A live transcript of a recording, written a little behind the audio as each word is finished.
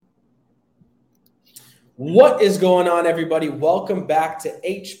What is going on, everybody? Welcome back to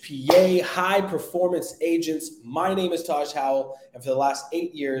HPA, High Performance Agents. My name is Taj Howell, and for the last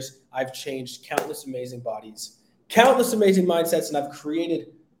 8 years, I've changed countless amazing bodies, countless amazing mindsets, and I've created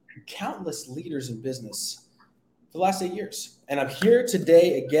countless leaders in business for the last 8 years. And I'm here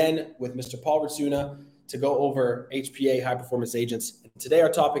today again with Mr. Paul Ritsuna to go over HPA, High Performance Agents. And today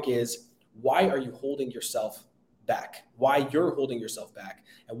our topic is, why are you holding yourself back? Why you're holding yourself back,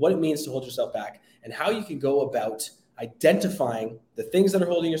 and what it means to hold yourself back, and how you can go about identifying the things that are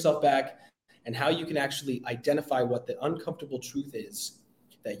holding yourself back, and how you can actually identify what the uncomfortable truth is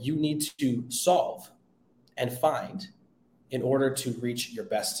that you need to solve and find in order to reach your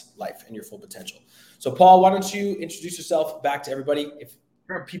best life and your full potential. So Paul, why don't you introduce yourself back to everybody? If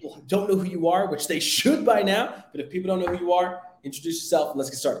people don't know who you are, which they should by now, but if people don't know who you are, introduce yourself and let's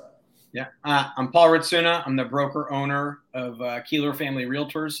get started. Yeah, I'm Paul Ritsuna. I'm the broker owner of Keeler Family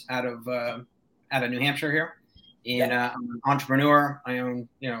Realtors out of New Hampshire here, and I'm an entrepreneur. I own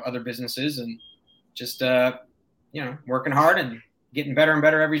other businesses, and just working hard and getting better and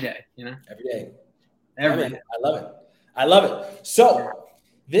better every day. Every day. I love it. So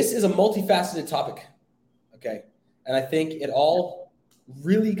this is a multifaceted topic, okay, and I think it all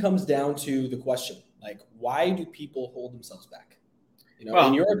really comes down to the question, like, why do people hold themselves back?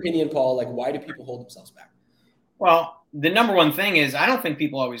 In your opinion, Paul, like, why do people hold themselves back? Well, the number one thing is, I don't think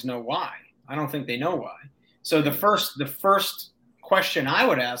people always know why. I don't think they know why. So the first question I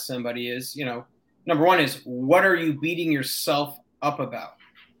would ask somebody is, number one is, what are you beating yourself up about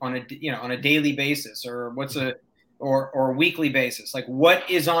on a daily basis, or or weekly basis? Like, what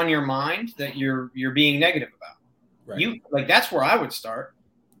is on your mind that you're being negative about? Right. That's where I would start.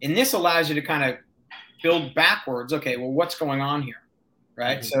 And this allows you to kind of build backwards. Okay, well, what's going on here?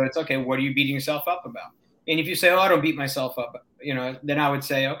 Right. Mm-hmm. So it's okay. What are you beating yourself up about? And if you say, I don't beat myself up, then I would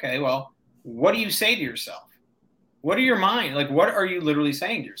say, okay, well, what do you say to yourself? What are your mind? Like, what are you literally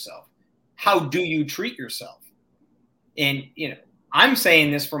saying to yourself? How do you treat yourself? And, I'm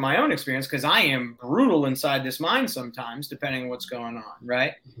saying this from my own experience, because I am brutal inside this mind sometimes, depending on what's going on.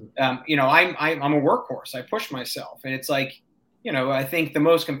 Right. Mm-hmm. I'm a workhorse. I push myself. And it's like, I think the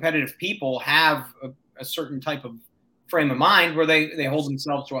most competitive people have a certain type of frame of mind where they hold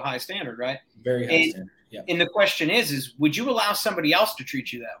themselves to a high standard, right? Very high standard. Yeah. And the question is would you allow somebody else to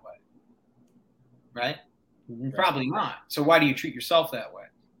treat you that way? Right? Probably not. So why do you treat yourself that way?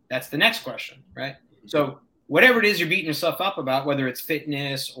 That's the next question, right? Mm-hmm. So whatever it is you're beating yourself up about, whether it's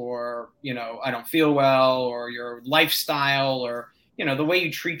fitness or, I don't feel well, or your lifestyle, or, the way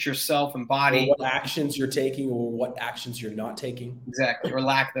you treat yourself and body. Or what actions you're taking, or what actions you're not taking. Exactly. Or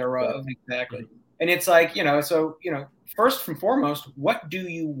lack thereof. Right. Exactly. Mm-hmm. And it's like, first and foremost, what do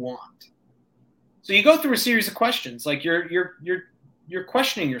you want? So you go through a series of questions, like you're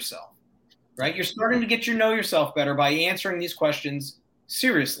questioning yourself, right? You're starting to get to know yourself better by answering these questions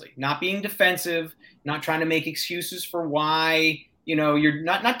seriously, not being defensive, not trying to make excuses for why, you're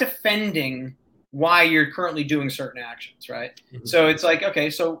not defending why you're currently doing certain actions, right? Mm-hmm. So it's like, okay,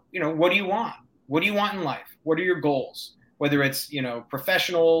 so, what do you want? What do you want in life? What are your goals? Whether it's,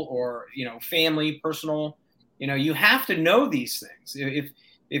 professional or, family, personal, you have to know these things.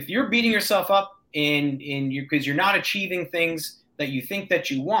 If you're beating yourself up because you're not achieving things that you think that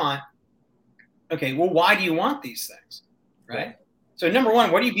you want, okay, well, why do you want these things? Right? So number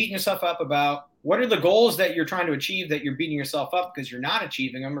one, what are you beating yourself up about? What are the goals that you're trying to achieve that you're beating yourself up because you're not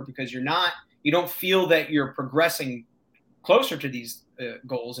achieving them, or because you don't feel that you're progressing closer to these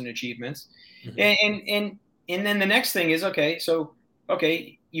goals and achievements? Mm-hmm. And then the next thing is, you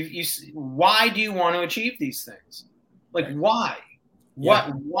why do you want to achieve these things? Like, why?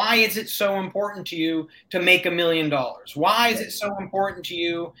 Yeah. Why is it so important to you to make $1 million? Why is it so important to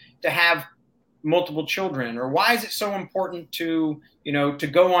you to have multiple children? Or why is it so important to, to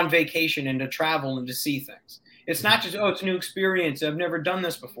go on vacation and to travel and to see things? It's not just, it's a new experience. I've never done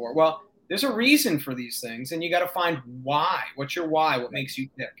this before. Well, there's a reason for these things, and you got to find why. What's your why? What makes you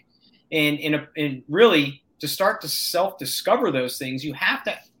tick? And really, to start to self-discover those things, you have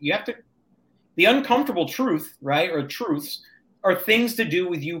to, the uncomfortable truth, right? Or truths are things to do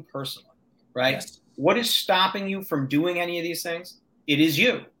with you personally, right? Yes. What is stopping you from doing any of these things? It is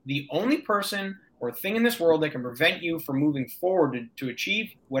you. The only person or thing in this world that can prevent you from moving forward to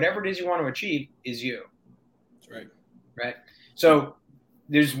achieve whatever it is you want to achieve is you. That's right. Right. So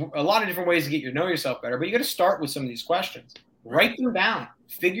there's a lot of different ways to get you to know yourself better, but you got to start with some of these questions. Write them down.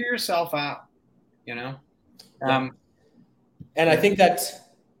 Figure yourself out, And I think that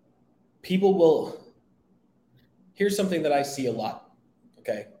people will, here's something that I see a lot,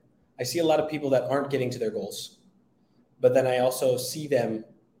 okay? I see a lot of people that aren't getting to their goals, but then I also see them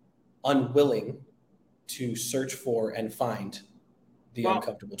unwilling to search for and find the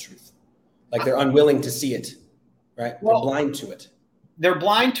uncomfortable truth? Like they're unwilling to see it, right? They're blind to it. They're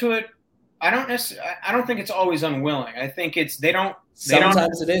blind to it. I don't think it's always unwilling. I think it's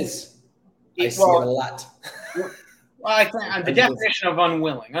Sometimes it is. I see it a lot. Well, I think the definition of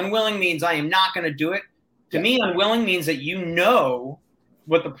unwilling. Unwilling means I am not going to do it. To me, unwilling means that you know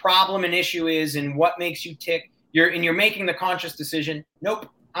what the problem and issue is and what makes you tick. You're making the conscious decision. Nope,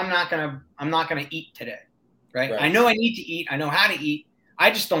 I'm not gonna eat today. Right? I know I need to eat. I know how to eat.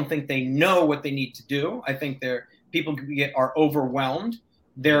 I just don't think they know what they need to do. I think people are overwhelmed.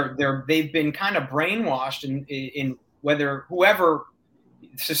 They've been kind of brainwashed in whether whoever,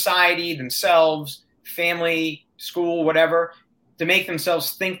 society, themselves, family, school, whatever, to make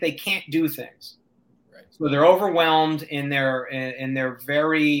themselves think they can't do things. Right. So they're overwhelmed and they're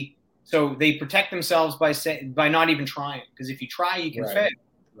very, so they protect themselves by not even trying, because if you try, you can fail,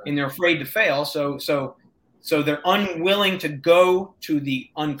 and they're afraid to fail. So they're unwilling to go to the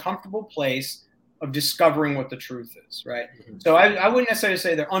uncomfortable place of discovering what the truth is, right? Mm-hmm. So I wouldn't necessarily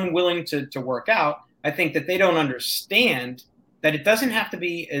say they're unwilling to work out. I think that they don't understand that it doesn't have to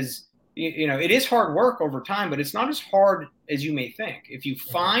be as, it is hard work over time, but it's not as hard as you may think. If you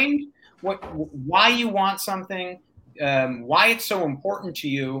find why you want something, why it's so important to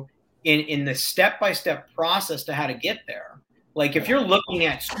you in the step-by-step process to how to get there. Like if you're looking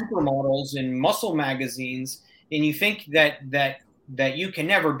at supermodels in muscle magazines and you think that you can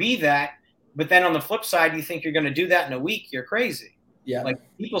never be that, but then on the flip side, you think you're going to do that in a week, you're crazy. Yeah. Like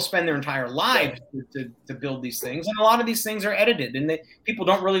people spend their entire lives to build these things. And a lot of these things are edited, and people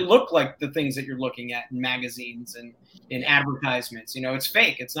don't really look like the things that you're looking at in magazines and in advertisements. It's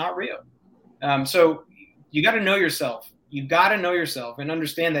fake. It's not real. So you got to know yourself. You got to know yourself and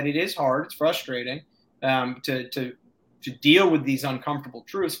understand that it is hard. It's frustrating to deal with these uncomfortable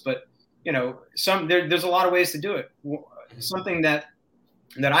truths. But, there's a lot of ways to do it. Something that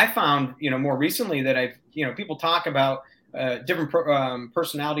I found, more recently that people talk about different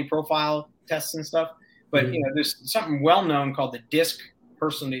personality profile tests and stuff, but there's something well known called the DISC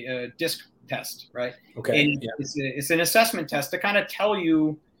test, right? Okay. And it's an assessment test to kind of tell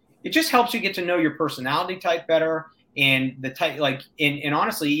you. It just helps you get to know your personality type better, and the type, and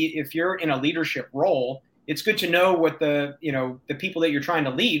honestly, if you're in a leadership role, it's good to know what the people that you're trying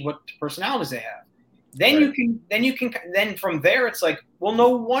to lead, what personalities they have. Then then from there, it's like, well, no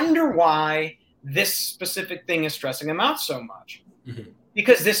wonder why this specific thing is stressing them out so much,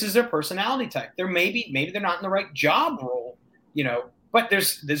 because this is their personality type. Maybe they're not in the right job role, but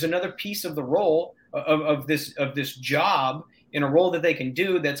there's another piece of the role of this job in a role that they can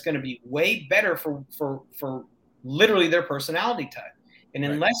do that's going to be way better for literally their personality type. And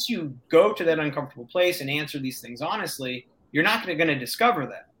unless you go to that uncomfortable place and answer these things honestly, you're not going to discover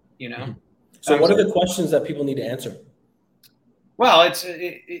that, So what are the questions that people need to answer? Well,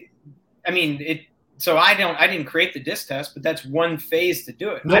 so I didn't create the DISC test, but that's one phase to do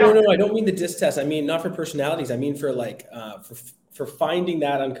it. No, I don't mean the DISC test. I mean, not for personalities. I mean for for finding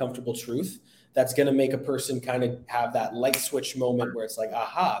that uncomfortable truth that's going to make a person kind of have that light switch moment where it's like,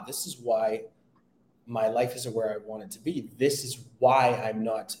 aha, this is why my life isn't where I want it to be. This is why I'm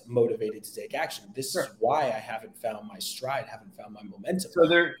not motivated to take action. This is why I haven't found my stride, haven't found my momentum. So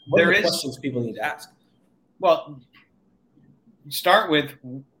there are questions people need to ask. Well, start with,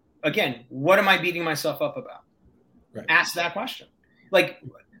 again, what am I beating myself up about? Right. Ask that question. Like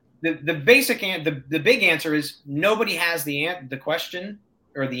the big answer is nobody has the question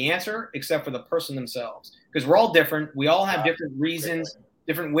or the answer except for the person themselves, because we're all different. We all have different reasons,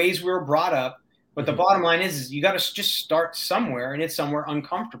 different ways we were brought up. But the bottom line is you got to just start somewhere, and it's somewhere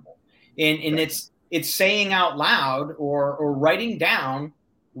uncomfortable. And it's saying out loud or writing down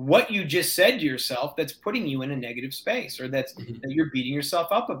what you just said to yourself that's putting you in a negative space, or that you're beating yourself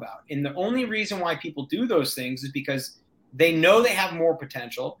up about. And the only reason why people do those things is because they know they have more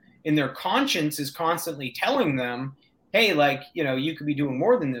potential, and their conscience is constantly telling them, hey, you could be doing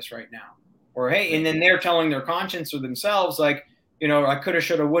more than this right now. Or, hey, and then they're telling their conscience or themselves, like, I coulda,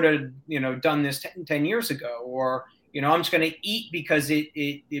 shoulda, woulda, done this 10 years ago, or, I'm just going to eat because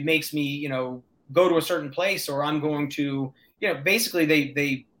it makes me, go to a certain place, or I'm going to, basically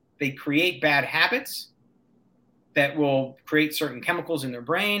they create bad habits that will create certain chemicals in their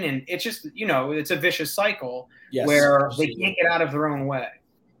brain. And it's just, it's a vicious cycle where they can't get out of their own way.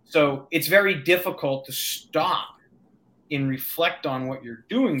 So it's very difficult to stop and reflect on what you're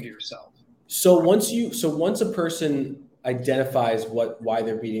doing to yourself. So once a person identifies why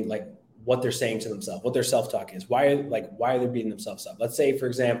they're beating, what they're saying to themselves, what their self-talk is, why are they beating themselves up? Let's say, for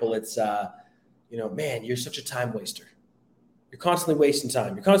example, it's, man, you're such a time waster. you're constantly wasting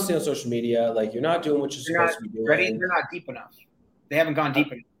time. You're constantly on social media. Like you're not doing what you're supposed to be doing. Ready? They're not deep enough. They haven't gone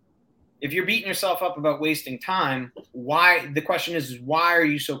deep enough. If you're beating yourself up about wasting time, why? The question is why are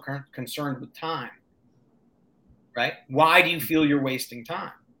you so concerned with time? Right? Why do you feel you're wasting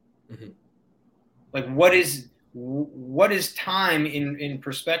time? Mm-hmm. Like what is time in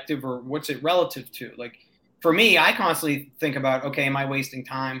perspective, or what's it relative to? Like for me, I constantly think about, okay, am I wasting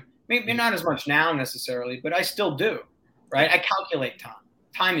time? Maybe not as much now necessarily, but I still do, right? I calculate time.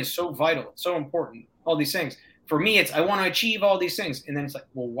 Time is so vital. It's so important. All these things. For me, it's I want to achieve all these things. And then it's like,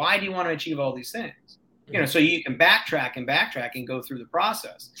 well, why do you want to achieve all these things? You know, so you can backtrack and go through the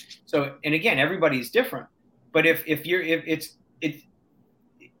process. So, and again, everybody's different. But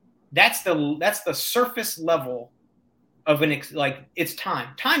that's the surface level of it's time.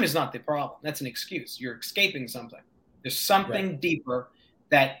 Time is not the problem. That's an excuse. You're escaping something. There's something deeper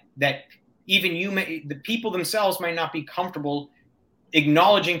that even the people themselves might not be comfortable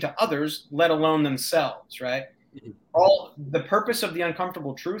acknowledging to others, let alone themselves, right? Mm-hmm. The purpose of the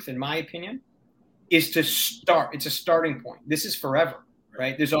uncomfortable truth, in my opinion, is to start. It's a starting point. This is forever,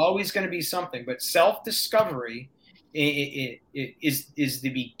 right? There's always going to be something, but self-discovery is the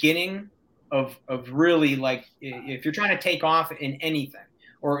beginning of really, like, if you're trying to take off in anything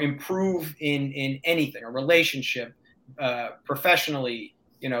or improve in anything, a relationship, professionally,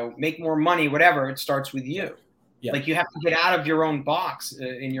 make more money, whatever, it starts with you. Yeah. Like you have to get out of your own box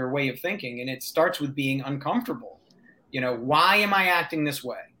in your way of thinking. And it starts with being uncomfortable. Why am I acting this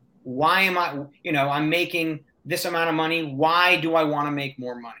way? Why am I, I'm making this amount of money. Why do I want to make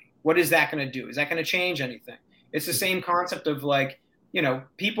more money? What is that going to do? Is that going to change anything? It's the same concept of like,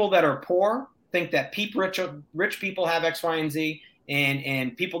 people that are poor think that rich people have X, Y, and Z.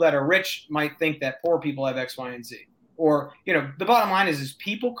 And people that are rich might think that poor people have X, Y, and Z. Or, the bottom line is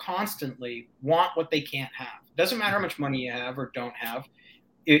people constantly want what they can't have. Doesn't matter how much money you have or don't have.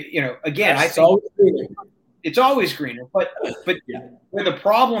 Again, I think it's always greener. But yeah. Where the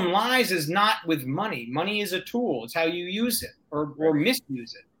problem lies is not with money. Money is a tool. It's how you use it or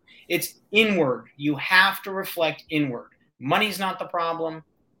misuse it. It's inward. You have to reflect inward. Money's not the problem.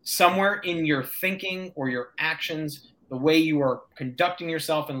 Somewhere in your thinking or your actions, the way you are conducting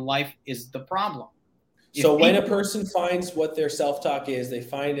yourself in life is the problem. So when a person finds what their self-talk is, they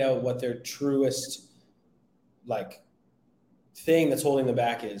find out what their truest thing that's holding them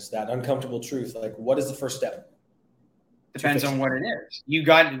back is, that uncomfortable truth. Like, what is the first step? Depends on what it is.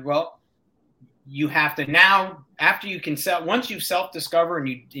 You have to now, after you can once you self-discover and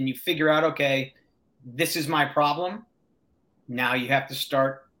you figure out, okay, this is my problem. Now you have to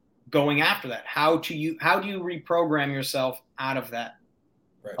start going after that. How do you reprogram yourself out of that?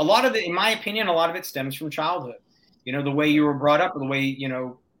 Right. A lot of it, in my opinion, stems from childhood. The way you were brought up, or the way,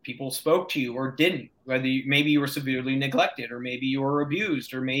 people spoke to you or didn't, whether maybe you were severely neglected, or maybe you were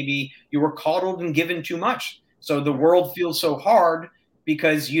abused, or maybe you were coddled and given too much. So the world feels so hard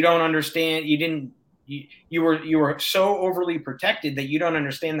because you don't understand. You were so overly protected that you don't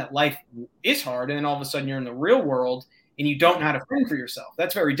understand that life is hard. And then all of a sudden you're in the real world and you don't know how to fend for yourself.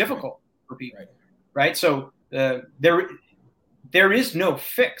 That's very difficult for people. Right. So there is no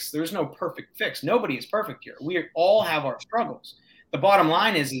fix. There's no perfect fix. Nobody is perfect here. We all have our struggles. The bottom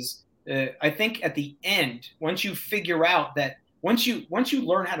line is I think at the end, once you figure out that, once you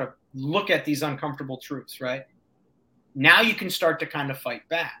learn how to look at these uncomfortable truths, right? Now you can start to kind of fight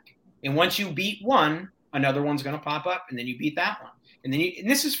back. And once you beat one, another one's going to pop up, and then you beat that one. And then and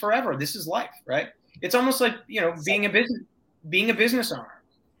this is forever. This is life, right? It's almost like, being a business owner,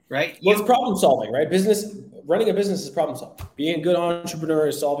 right? Well, it's problem solving, right? Running a business is problem solving. Being a good entrepreneur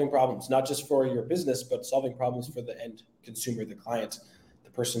is solving problems, not just for your business, but solving problems for the end consumer, the client,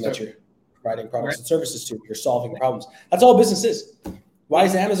 the person that you're providing products and services to. You're solving problems. That's all business is. Why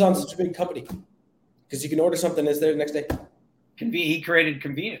is Amazon such a big company? Because you can order something that's there the next day. He created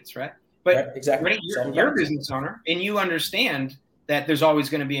convenience, right? But exactly. You're a business owner, and you understand that there's always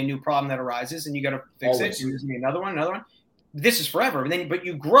going to be a new problem that arises, and you got to fix it. There's going to be another one. This is forever. But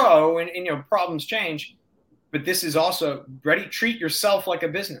you grow, and problems change. But this is also treat yourself like a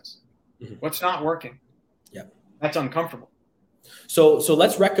business. Mm-hmm. What's not working? Yeah, that's uncomfortable. So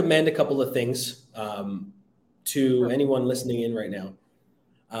let's recommend a couple of things to anyone listening in right now.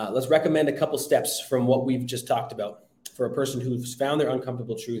 Let's recommend a couple steps from what we've just talked about for a person who's found their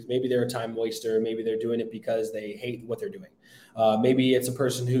uncomfortable truth. Maybe they're a time waster. Maybe they're doing it because they hate what they're doing. Maybe it's a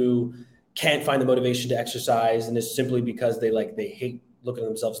person who can't find the motivation to exercise, and it's simply because they hate looking at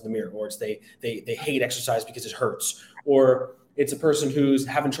themselves in the mirror, or it's they hate exercise because it hurts, or it's a person who's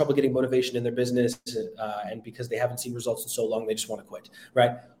having trouble getting motivation in their business, and because they haven't seen results in so long, they just want to quit,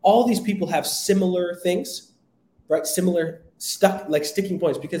 right? All these people have similar things, right? Similar sticking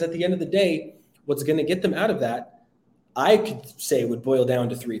points, because at the end of the day, what's going to get them out of that, I could say, would boil down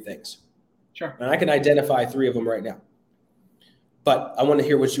to 3 things. Sure. And I can identify 3 of them right now. But I want to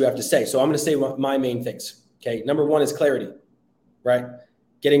hear what you have to say. So I'm going to say my main things. Okay. Number 1 is clarity, right?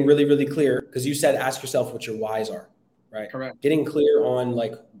 Getting really, really clear, because you said ask yourself what your whys are, right? Correct. Getting clear on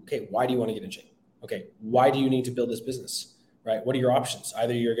like, okay, why do you want to get in shape? Okay, why do you need to build this business, right? What are your options?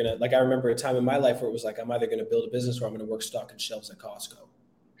 Either you're going to, like I remember a time in my life where it was like, I'm either going to build a business or I'm going to work stocking shelves at Costco.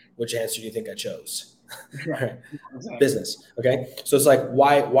 Which answer do you think I chose? Right. Exactly. Business. Okay. So it's like,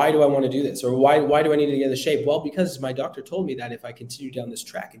 why do I want to do this? Or why do I need to get in shape? Well, because my doctor told me that if I continue down this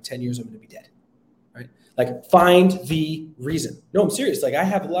track in 10 years, I'm going to be dead. Right. Like, find the reason. No, I'm serious. Like, I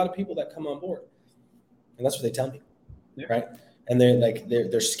have a lot of people that come on board and that's what they tell me. Yeah. Right. And they're like,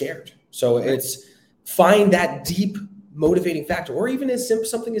 they're scared. So it's find that deep motivating factor, or even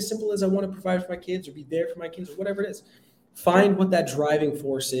something as simple as I want to provide for my kids or be there for my kids or whatever it is. Find what that driving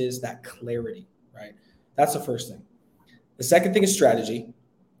force is, that clarity. Right. That's the first thing. The second thing is strategy,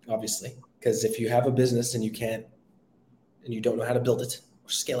 obviously, because if you have a business and you don't know how to build it or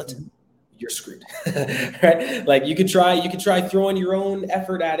scale it, you're screwed. Right? Like you could try throwing your own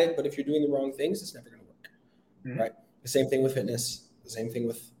effort at it, but if you're doing the wrong things, it's never going to work. Mm-hmm. Right. The same thing with fitness. The same thing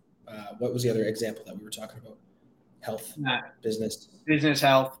with what was the other example that we were talking about? Health, business,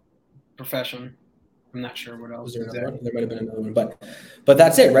 health, profession. I'm not sure what else. Was there another one? There might have been another one, but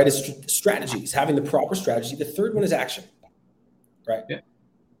that's it, right? It's strategies, having the proper strategy. The third one is action, right? Yeah.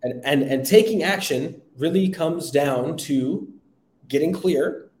 And taking action really comes down to getting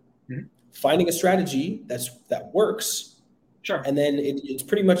clear, finding a strategy that works. Sure. And then it's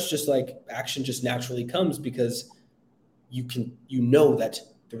pretty much just like action just naturally comes, because you know that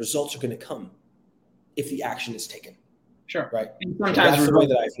the results are going to come if the action is taken. Sure. Right. And sometimes that's the way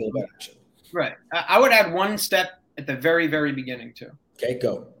that I feel about action. Right. I would add one step at the very, very beginning too. Okay,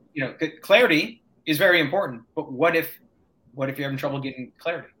 go. Clarity is very important, but what if you're having trouble getting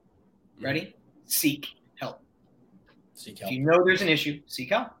clarity? Ready? Seek help. Seek help. If you know there's an issue,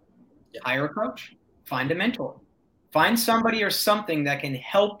 seek help. Yeah. Hire a coach. Find a mentor. Find somebody or something that can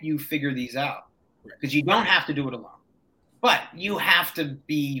help you figure these out. Because you don't have to do it alone. But you have to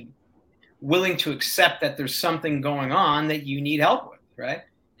be willing to accept that there's something going on that you need help with, right?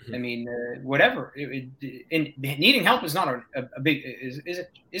 I mean, whatever. And needing help is not a big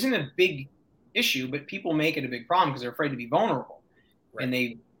isn't a big issue, but people make it a big problem because they're afraid to be vulnerable, right.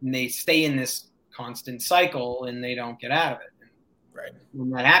 And they stay in this constant cycle and they don't get out of it. Right.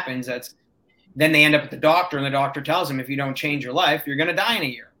 When that happens, then they end up at the doctor, and the doctor tells them, if you don't change your life, you're going to die in a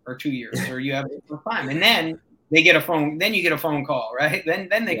year or 2 years, or you have time. And then they get a phone. Then you get a phone call, right?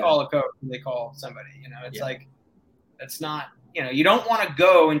 Then they call a coach. They call somebody. It's like that's not. You don't want to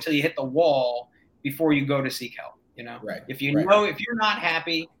go until you hit the wall before you go to seek help. Right. If you know if you're not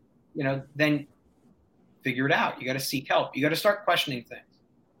happy, then figure it out. You got to seek help. You got to start questioning things.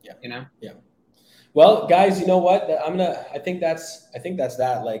 Yeah. Yeah. Well, guys, you know what? I think that's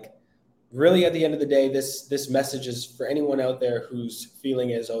that. Like, really, at the end of the day, this message is for anyone out there who's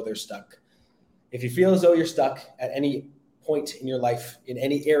feeling as though they're stuck. If you feel as though you're stuck at any point in your life, in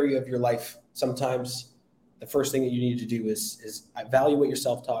any area of your life, sometimes the first thing that you need to do is evaluate your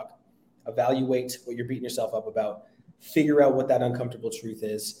self-talk, evaluate what you're beating yourself up about, figure out what that uncomfortable truth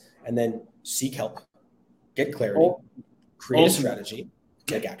is, and then seek help, get clarity, create a strategy,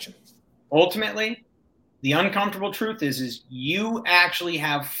 take action. Ultimately, the uncomfortable truth is you actually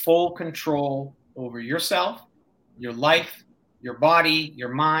have full control over yourself, your life, your body, your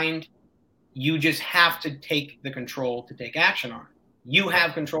mind. You just have to take the control to take action on it. You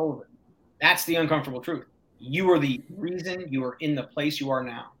have control of it. That's the uncomfortable truth. You are the reason you are in the place you are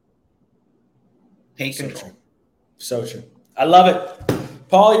now. Take control. So true. I love it.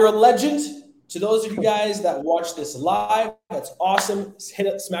 Paul, you're a legend. To those of you guys that watch this live, that's awesome.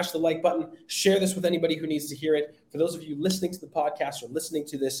 Smash the like button. Share this with anybody who needs to hear it. For those of you listening to the podcast or listening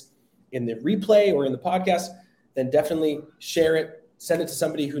to this in the replay or in the podcast, then definitely share it. Send it to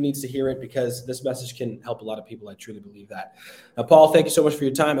somebody who needs to hear it, because this message can help a lot of people. I truly believe that. Now, Paul, thank you so much for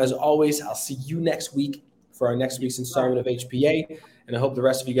your time. As always, I'll see you next week for our next week's installment of HPA. And I hope the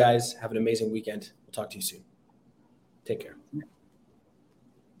rest of you guys have an amazing weekend. We'll talk to you soon. Take care.